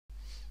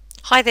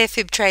Hi there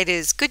Fib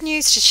traders, good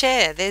news to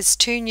share. There's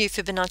two new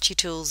Fibonacci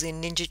tools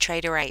in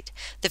NinjaTrader-8,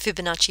 the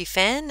Fibonacci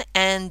Fan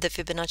and the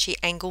Fibonacci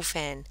Angle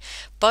Fan.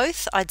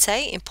 Both, I'd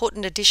say,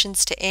 important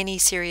additions to any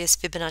serious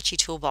Fibonacci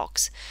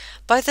toolbox.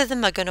 Both of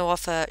them are going to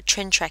offer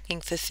trend tracking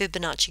for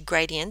Fibonacci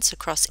gradients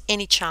across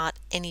any chart,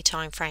 any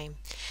time frame.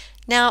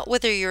 Now,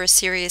 whether you're a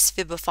serious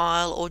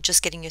Fibophile or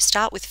just getting your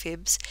start with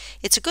Fibs,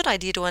 it's a good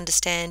idea to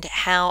understand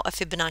how a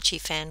Fibonacci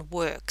fan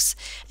works.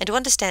 And to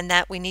understand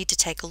that, we need to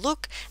take a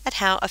look at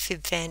how a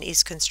Fib fan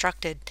is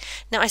constructed.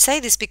 Now, I say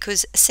this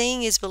because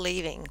seeing is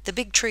believing. The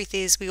big truth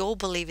is we all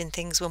believe in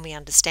things when we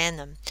understand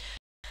them.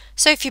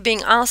 So if you're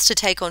being asked to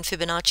take on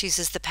Fibonacci's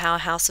as the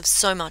powerhouse of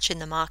so much in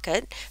the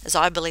market, as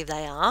I believe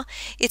they are,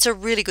 it's a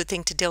really good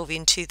thing to delve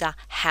into the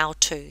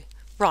how-to.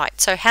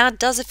 Right, so how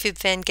does a Fib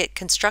fan get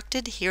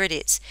constructed? Here it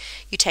is.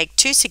 You take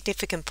two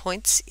significant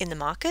points in the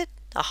market,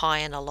 a high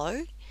and a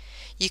low.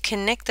 You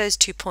connect those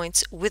 2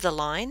 points with a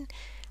line,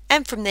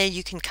 and from there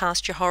you can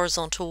cast your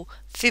horizontal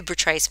Fib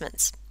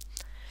retracements.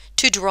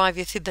 To derive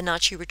your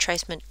Fibonacci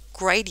retracement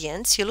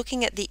gradients, you're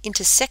looking at the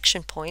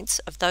intersection points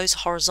of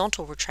those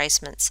horizontal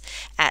retracements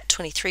at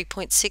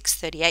 23.6,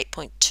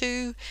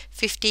 38.2,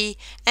 50,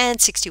 and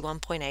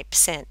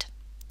 61.8%.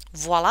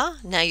 Voila,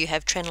 now you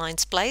have trendline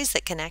displays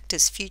that can act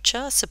as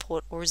future,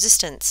 support or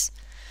resistance.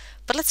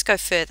 But let's go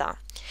further.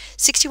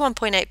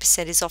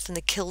 61.8% is often the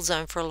kill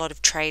zone for a lot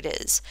of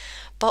traders.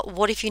 But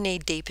what if you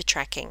need deeper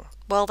tracking?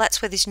 Well,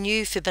 that's where this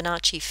new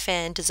Fibonacci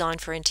fan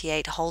designed for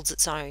NT8 holds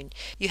its own.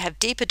 You have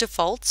deeper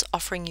defaults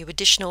offering you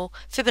additional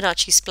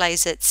Fibonacci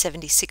displays at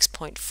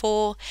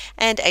 76.4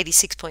 and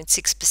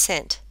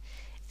 86.6%,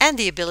 and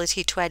the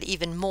ability to add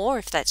even more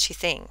if that's your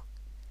thing.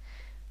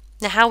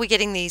 Now, how are we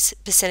getting these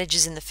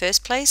percentages in the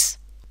first place?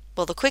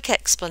 Well, the quick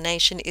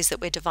explanation is that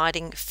we're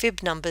dividing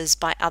Fib numbers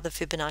by other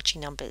Fibonacci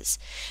numbers.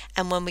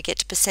 And when we get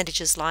to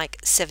percentages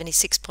like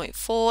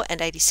 76.4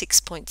 and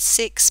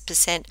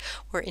 86.6%,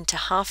 we're into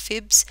half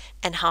Fibs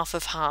and half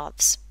of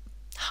halves.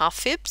 Half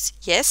Fibs?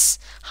 Yes,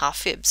 half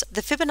Fibs.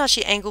 The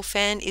Fibonacci Angle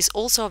Fan is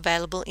also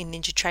available in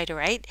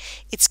NinjaTrader-8.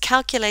 It's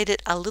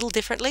calculated a little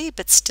differently,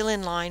 but still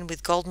in line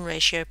with golden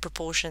ratio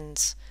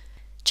proportions.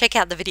 Check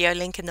out the video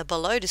link in the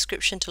below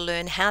description to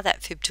learn how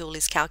that Fib tool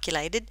is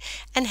calculated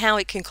and how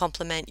it can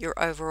complement your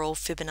overall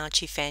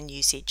Fibonacci fan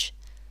usage.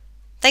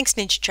 Thanks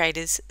Ninja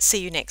Traders, see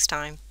you next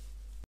time.